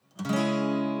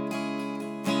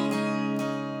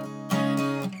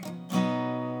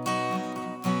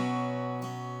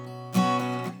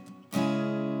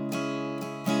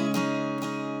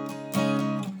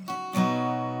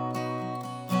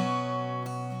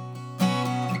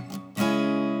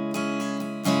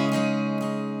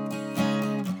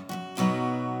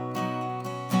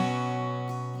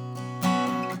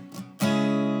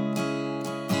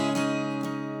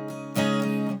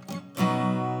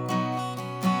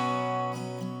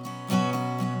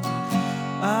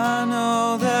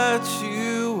that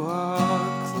you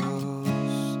are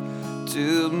close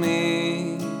to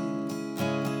me.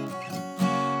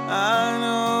 I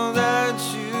know that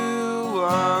you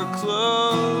are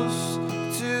close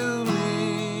to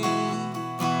me.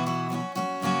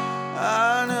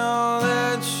 I know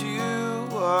that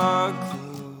you are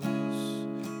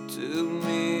close to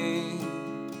me.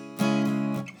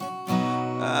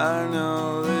 I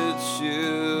know that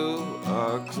you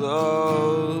are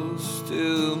close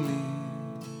to me.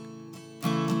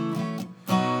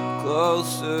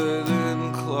 Closer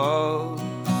than close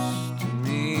to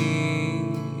me.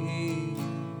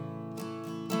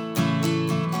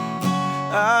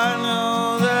 I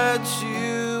know that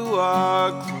you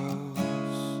are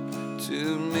close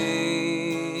to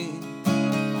me.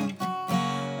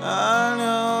 I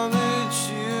know that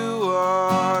you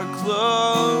are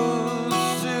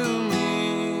close to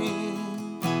me.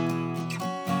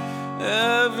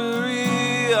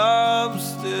 Every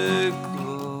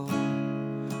obstacle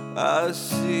I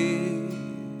see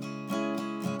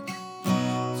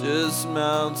just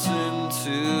melts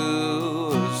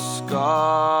into a scarlet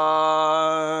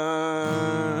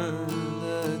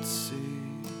sea.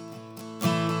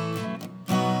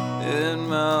 It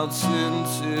melts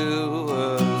into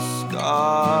a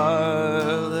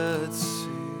scarlet sea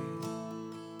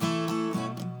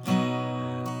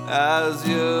as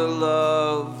your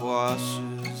love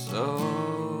washes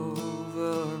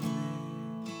over me.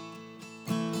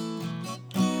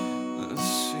 The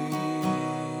sea.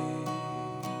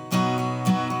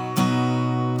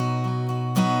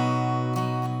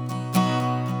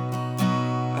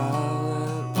 I'll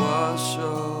let wash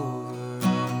over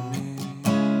me.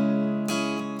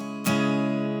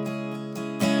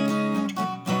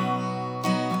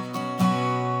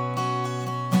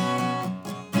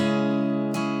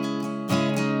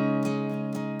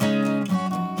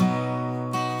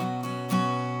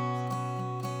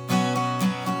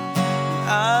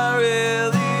 I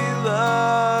really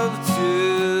love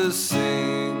to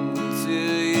sing to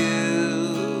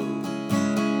you.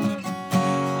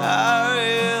 I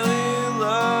really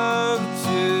love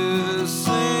to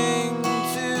sing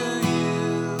to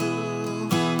you.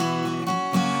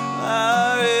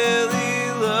 I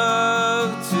really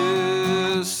love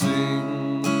to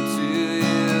sing to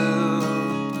you.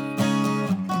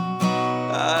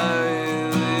 I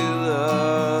really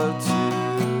love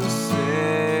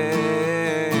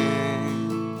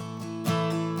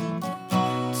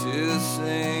to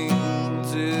sing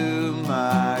to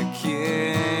my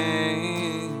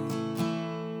King,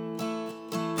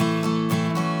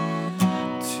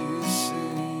 to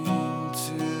sing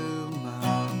to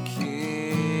my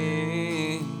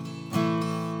King.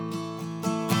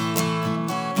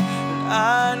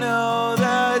 I know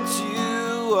that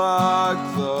you are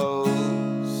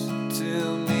close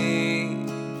to me.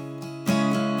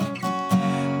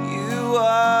 You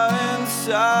are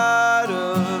inside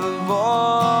of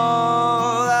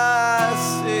all I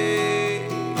see.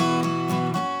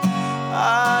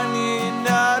 I need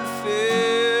not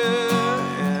fear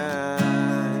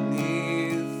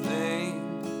anything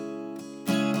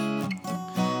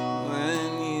when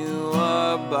you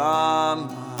are by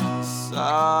my side.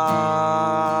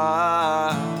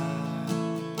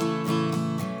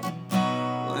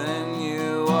 When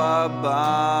you are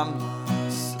by my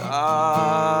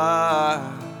side,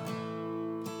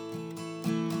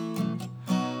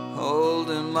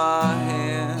 holding my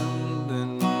hand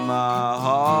in my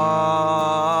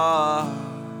heart.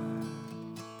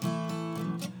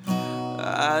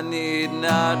 I need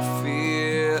not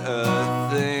fear a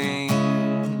thing.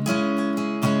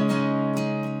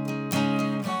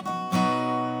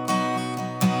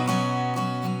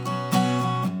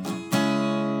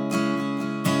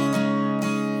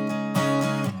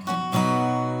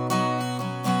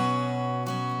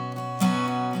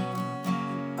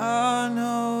 I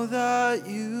know that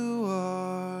you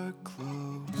are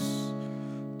close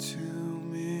to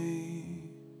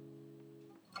me.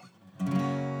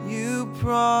 You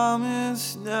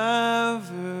promised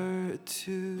never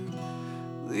to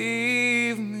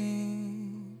leave me.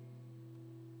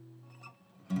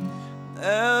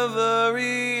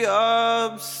 Every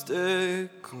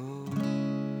obstacle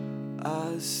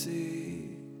I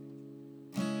see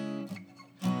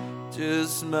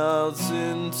just melts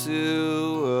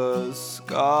into a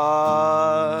scarlet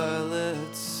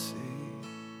sea.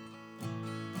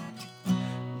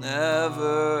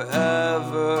 Never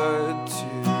ever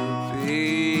to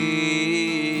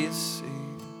be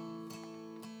seen.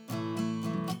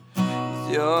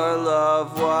 Your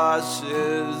love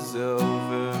washes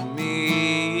over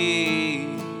me,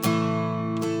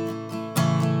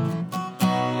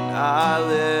 and I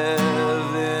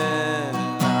live in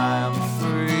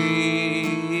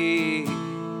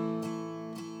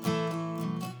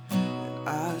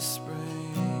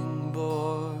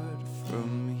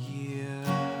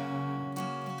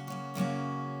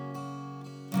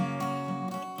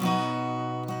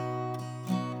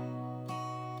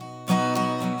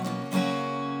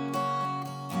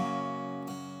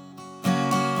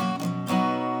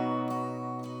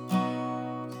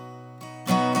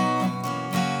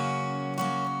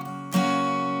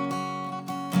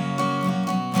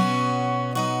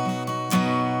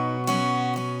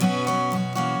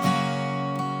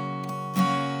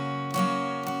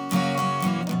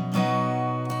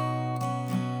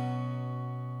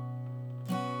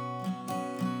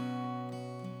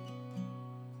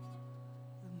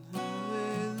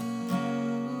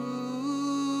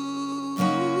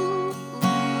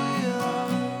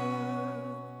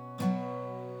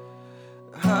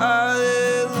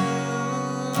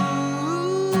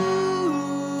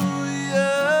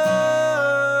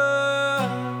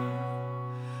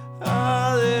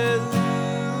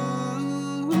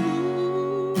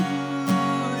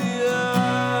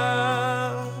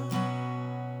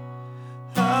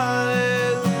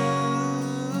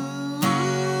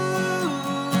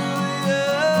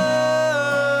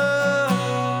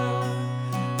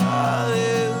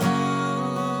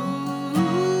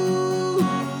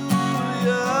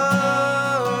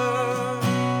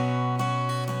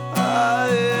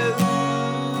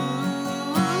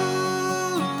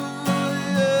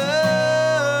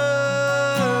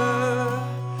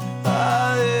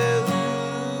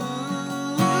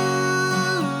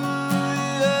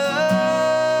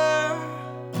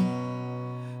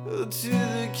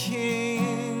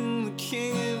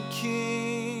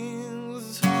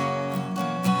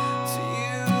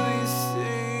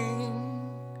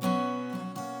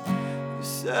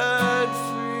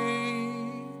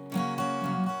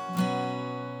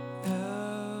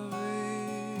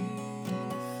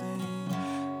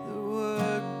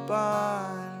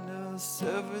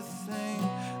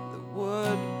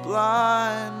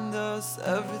remind us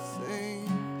everything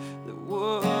that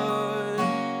would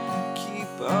keep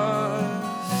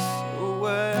us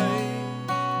away,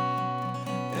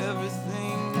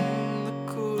 everything that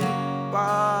could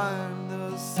bind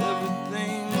us,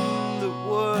 everything that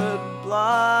would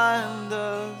blind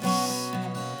us,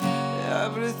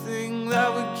 everything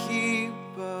that would keep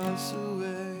us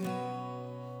away,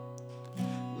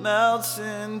 melts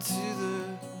into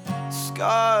the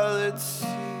scarlet sea.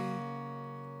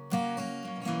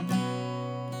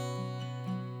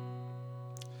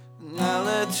 Now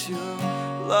let your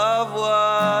love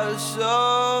wash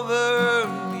over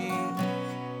me.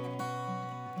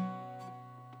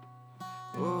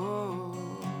 Oh,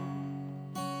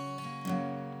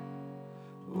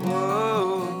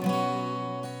 whoa,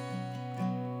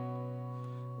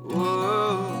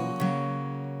 whoa,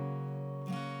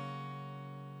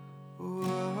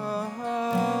 whoa.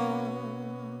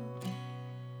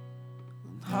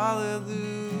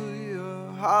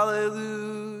 Hallelujah,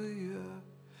 hallelujah,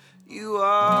 you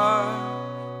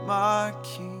are my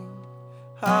King.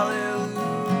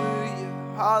 Hallelujah,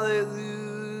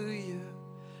 hallelujah,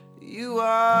 you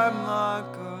are my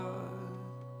God.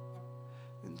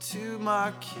 And to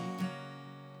my King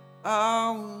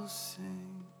I will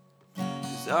sing,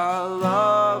 'cause I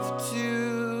love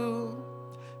to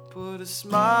put a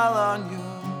smile on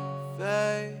your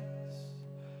face,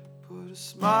 put a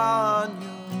smile on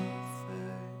your face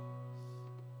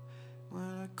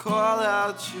when I call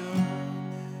out your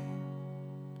name,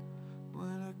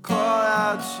 when I call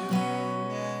out your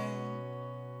name,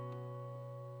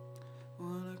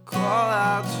 when I call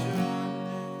out your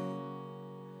name,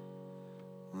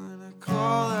 when I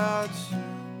call out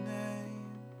your name,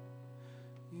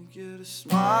 you get a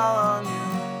smile on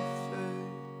your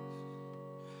face,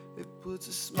 it puts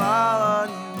a smile on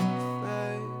your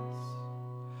face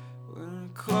when I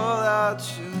call out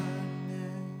your name.